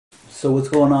So what's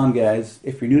going on, guys?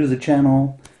 If you're new to the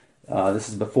channel, this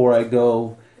is before I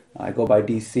go. I go by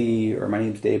DC, or my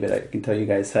name's David. I can tell you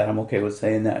guys that I'm okay with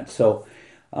saying that. So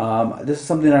this is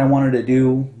something that I wanted to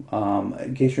do.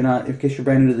 In case you're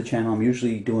brand new to the channel, I'm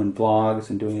usually doing vlogs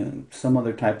and doing some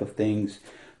other type of things.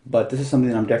 But this is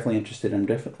something that I'm definitely interested in.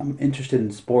 I'm interested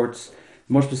in sports,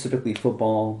 more specifically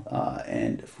football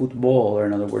and football, or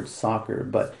in other words, soccer.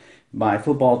 But my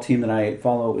football team that I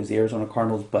follow is the Arizona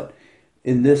Cardinals. But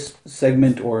in this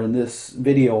segment, or in this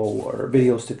video, or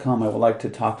videos to come, I would like to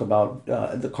talk about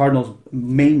the Cardinals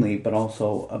mainly, but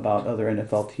also about other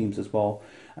NFL teams as well.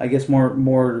 I guess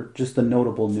more just the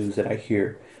notable news that I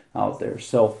hear out there.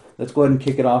 So let's go ahead and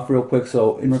kick it off real quick.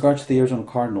 So in regards to the Arizona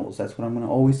Cardinals, that's what I'm going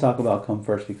to always talk about come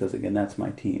first, because again, that's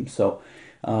my team. So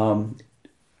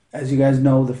as you guys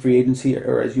know, the free agency,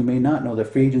 or as you may not know, the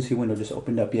free agency window just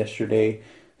opened up yesterday.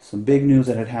 Some big news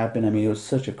that had happened. I mean, it was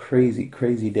such a crazy,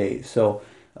 crazy day. So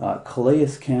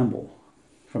Calais Campbell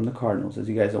from the Cardinals, as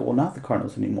you guys know, well, not the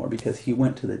Cardinals anymore, because he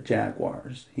went to the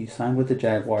Jaguars. He signed with the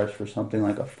Jaguars for something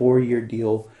like a 4-year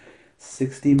deal,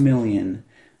 $60 million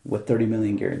with $30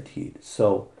 million guaranteed.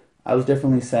 So I was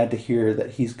definitely sad to hear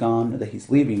that he's gone, that he's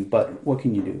leaving. But what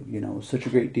can you do? You know, such a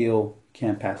great deal,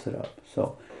 can't pass it up.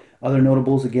 So other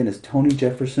notables again is Tony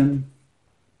Jefferson.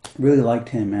 Really liked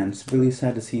him, man. It's really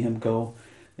sad to see him go.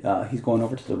 He's going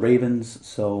over to the Ravens,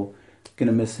 so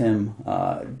gonna miss him.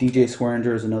 DJ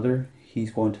Swearinger is another. He's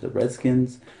going to the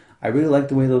Redskins. I really like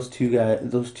the way those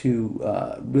two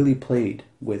really played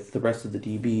with the rest of the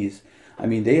DBs. I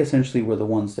mean, they essentially were the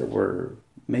ones that were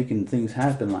making things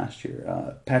happen last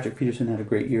year. Patrick Peterson had a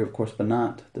great year, of course, but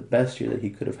not the best year that he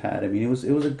could have had. I mean, it was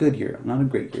a good year, not a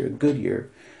great year, a good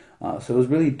year. So it was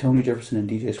really Tony Jefferson and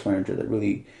DJ Swearinger that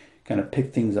really kind of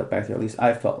picked things up back there. At least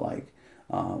I felt like.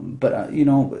 But you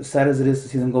know, sad as it is to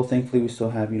see them go, thankfully we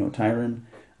still have, you know, Tyron.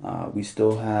 We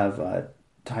still have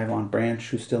Tyvon Branch,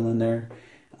 who's still in there.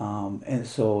 And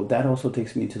so that also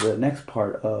takes me to the next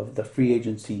part of the free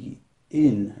agency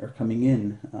coming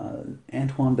in.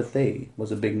 Antoine Bethea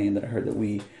was a big name that I heard that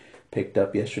we picked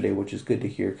up yesterday, which is good to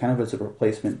hear. Kind of as a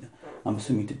replacement, I'm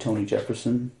assuming, to Tony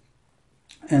Jefferson.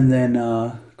 And then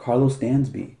Carlos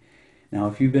Dansby. Now,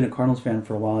 if you've been a Cardinals fan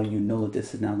for a while, you know that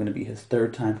this is now going to be his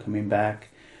third time coming back.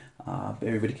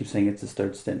 Everybody keeps saying it's his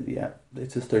third stint. Yeah,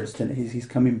 it's his third stint. He's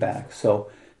coming back.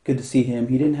 So good to see him.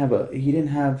 He didn't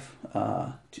have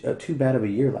too bad of a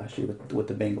year last year with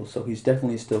the Bengals. So he's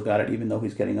definitely still got it, even though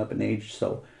he's getting up in age.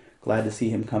 So glad to see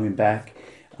him coming back.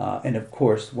 And of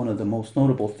course, one of the most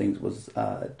notable things was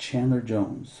Chandler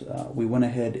Jones. We went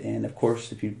ahead and, of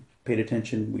course, if you paid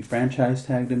attention, we franchise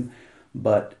tagged him,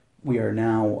 but we are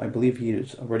now, I believe he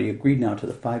has already agreed now to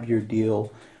the 5-year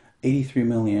deal, $83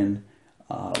 million,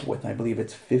 with, I believe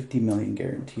it's $50 million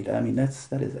guaranteed. I mean, that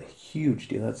is a huge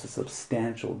deal. That's a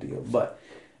substantial deal. But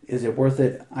is it worth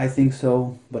it? I think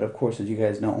so. But of course, as you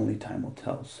guys know, only time will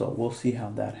tell. So we'll see how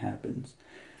that happens.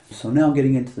 So now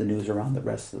getting into the news around the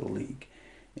rest of the league.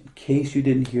 In case you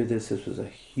didn't hear this was a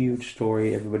huge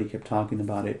story. Everybody kept talking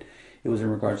about it. It was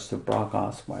in regards to Brock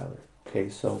Osweiler. Okay,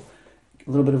 so a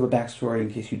little bit of a backstory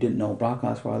in case you didn't know. Brock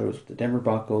Osweiler was with the Denver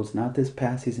Broncos, not this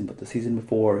past season, but the season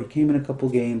before. He came in a couple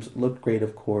games, looked great,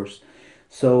 of course.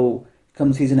 So come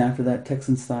the season after that,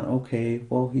 Texans thought, okay,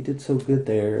 well, he did so good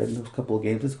there in those couple of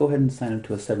games. Let's go ahead and sign him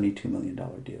to a $72 million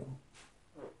deal.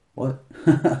 What?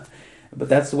 But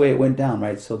that's the way it went down,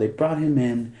 right? So they brought him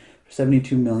in for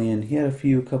 $72 million. He had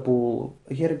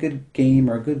a good game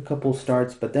or a good couple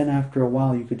starts, but then after a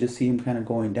while, you could just see him kind of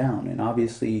going down. And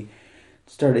obviously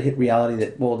started to hit reality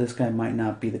that, well, this guy might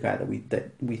not be the guy that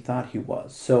we thought he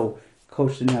was. So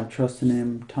coach didn't have trust in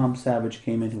him. Tom Savage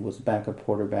came in, who was a backup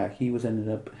quarterback. He ended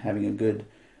up having a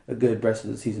good rest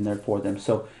of the season there for them.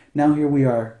 So now here we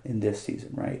are in this season,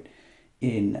 right?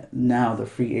 In now the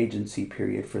free agency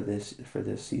period for this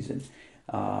season.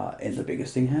 And the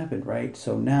biggest thing happened, right?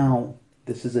 So now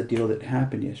this is a deal that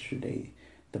happened yesterday.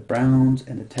 The Browns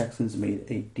and the Texans made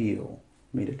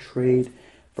a trade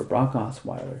for Brock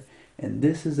Osweiler. And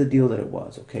this is the deal that it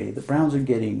was, okay? The Browns are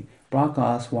getting Brock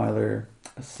Osweiler,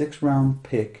 a 6th-round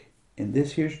pick in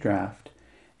this year's draft,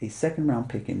 a 2nd-round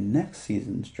pick in next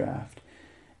season's draft,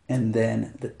 and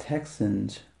then the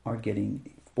Texans are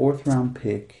getting a 4th-round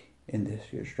pick in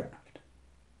this year's draft.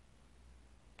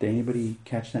 Did anybody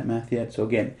catch that math yet? So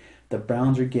again, the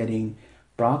Browns are getting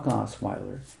Brock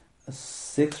Osweiler, a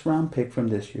 6th-round pick from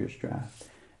this year's draft,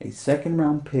 a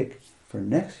 2nd-round pick for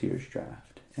next year's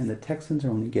draft, and the Texans are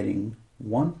only getting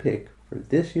 1 pick for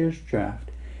this year's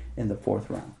draft in the 4th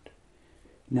round.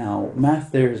 Now,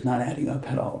 math there is not adding up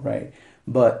at all, right?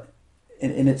 But,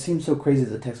 and it seems so crazy that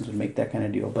the Texans would make that kind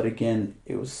of deal. But again,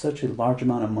 it was such a large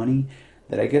amount of money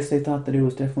that I guess they thought that it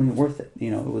was definitely worth it.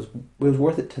 You know, it was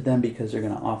worth it to them because they're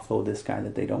going to offload this guy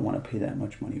that they don't want to pay that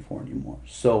much money for anymore.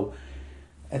 So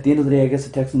at the end of the day, I guess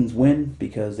the Texans win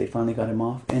because they finally got him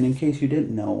off. And in case you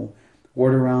didn't know,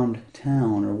 word around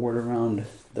town or word around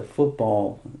the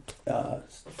football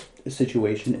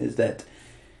situation is that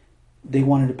they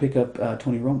wanted to pick up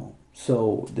Tony Romo.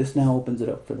 So this now opens it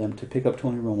up for them to pick up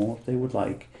Tony Romo if they would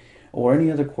like, or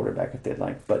any other quarterback if they'd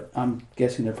like. But I'm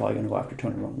guessing they're probably going to go after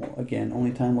Tony Romo. Again,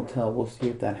 only time will tell. We'll see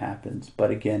if that happens.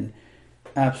 But again,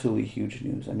 absolutely huge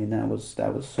news. I mean, that was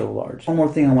so large. One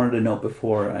more thing I wanted to note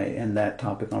before I end that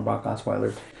topic on Brock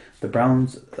Osweiler. The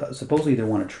Browns supposedly either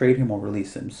want to trade him or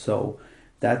release him. So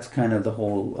that's kind of the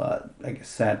whole, I guess,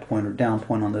 sad point or down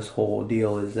point on this whole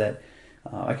deal is that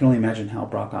I can only imagine how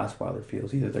Brock Osweiler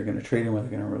feels. Either they're going to trade him or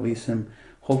they're going to release him.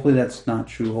 Hopefully that's not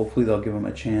true. Hopefully they'll give him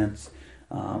a chance.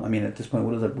 I mean, at this point,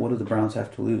 what do the Browns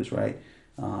have to lose, right?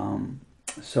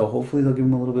 So hopefully they'll give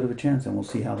him a little bit of a chance, and we'll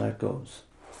see how that goes.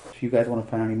 If you guys want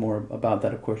to find out any more about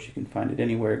that, of course, you can find it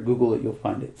anywhere. Google it, you'll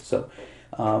find it. So,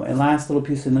 and last little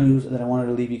piece of news that I wanted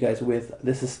to leave you guys with.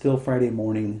 This is still Friday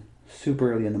morning,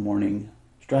 super early in the morning.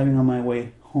 I was driving on my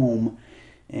way home,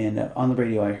 and on the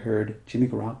radio I heard Jimmy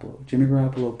Garoppolo. Jimmy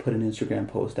Garoppolo put an Instagram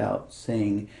post out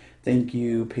saying, "Thank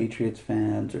you, Patriots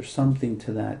fans," or something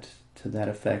to that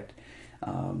effect.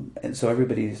 And so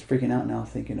everybody's freaking out now,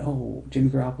 thinking, "Oh, Jimmy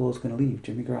Garoppolo is going to leave.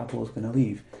 Jimmy Garoppolo is going to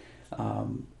leave."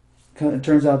 It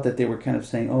turns out that they were kind of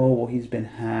saying, "Oh, well, he's been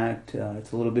hacked.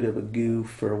 It's a little bit of a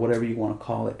goof," or whatever you want to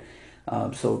call it.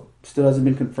 So still hasn't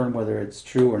been confirmed whether it's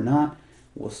true or not.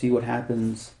 We'll see what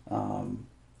happens.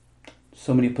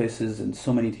 So many places and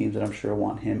so many teams that I'm sure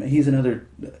want him. He's another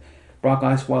Brock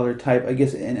Osweiler type, I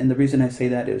guess, and the reason I say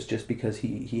that is just because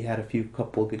he had a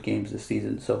couple of good games this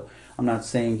season. So I'm not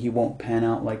saying he won't pan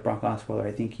out like Brock Osweiler.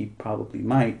 I think he probably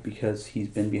might because he's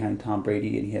been behind Tom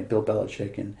Brady and he had Bill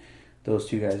Belichick, and those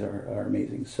two guys are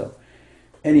amazing. So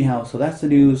anyhow, so that's the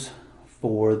news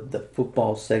for the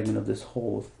football segment of this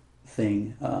whole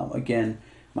thing. Again,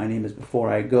 my name is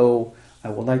Before I Go. I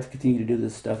would like to continue to do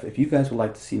this stuff. If you guys would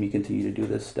like to see me continue to do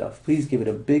this stuff, please give it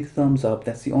a big thumbs up.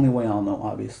 That's the only way I'll know,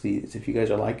 obviously, is if you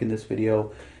guys are liking this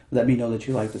video. Let me know that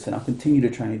you like this, and I'll continue to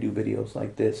try and do videos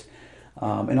like this.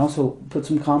 And also, put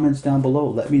some comments down below.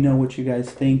 Let me know what you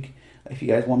guys think. If you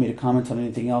guys want me to comment on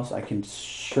anything else, I can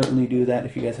certainly do that.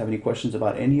 If you guys have any questions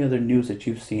about any other news that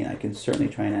you've seen, I can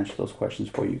certainly try and answer those questions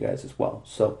for you guys as well.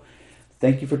 So,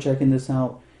 thank you for checking this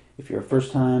out. If you're a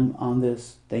first time on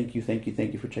this, thank you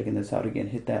for checking this out. Again,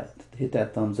 hit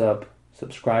that thumbs up.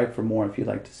 Subscribe for more if you'd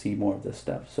like to see more of this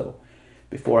stuff. So,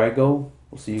 before I go,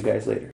 we'll see you guys later.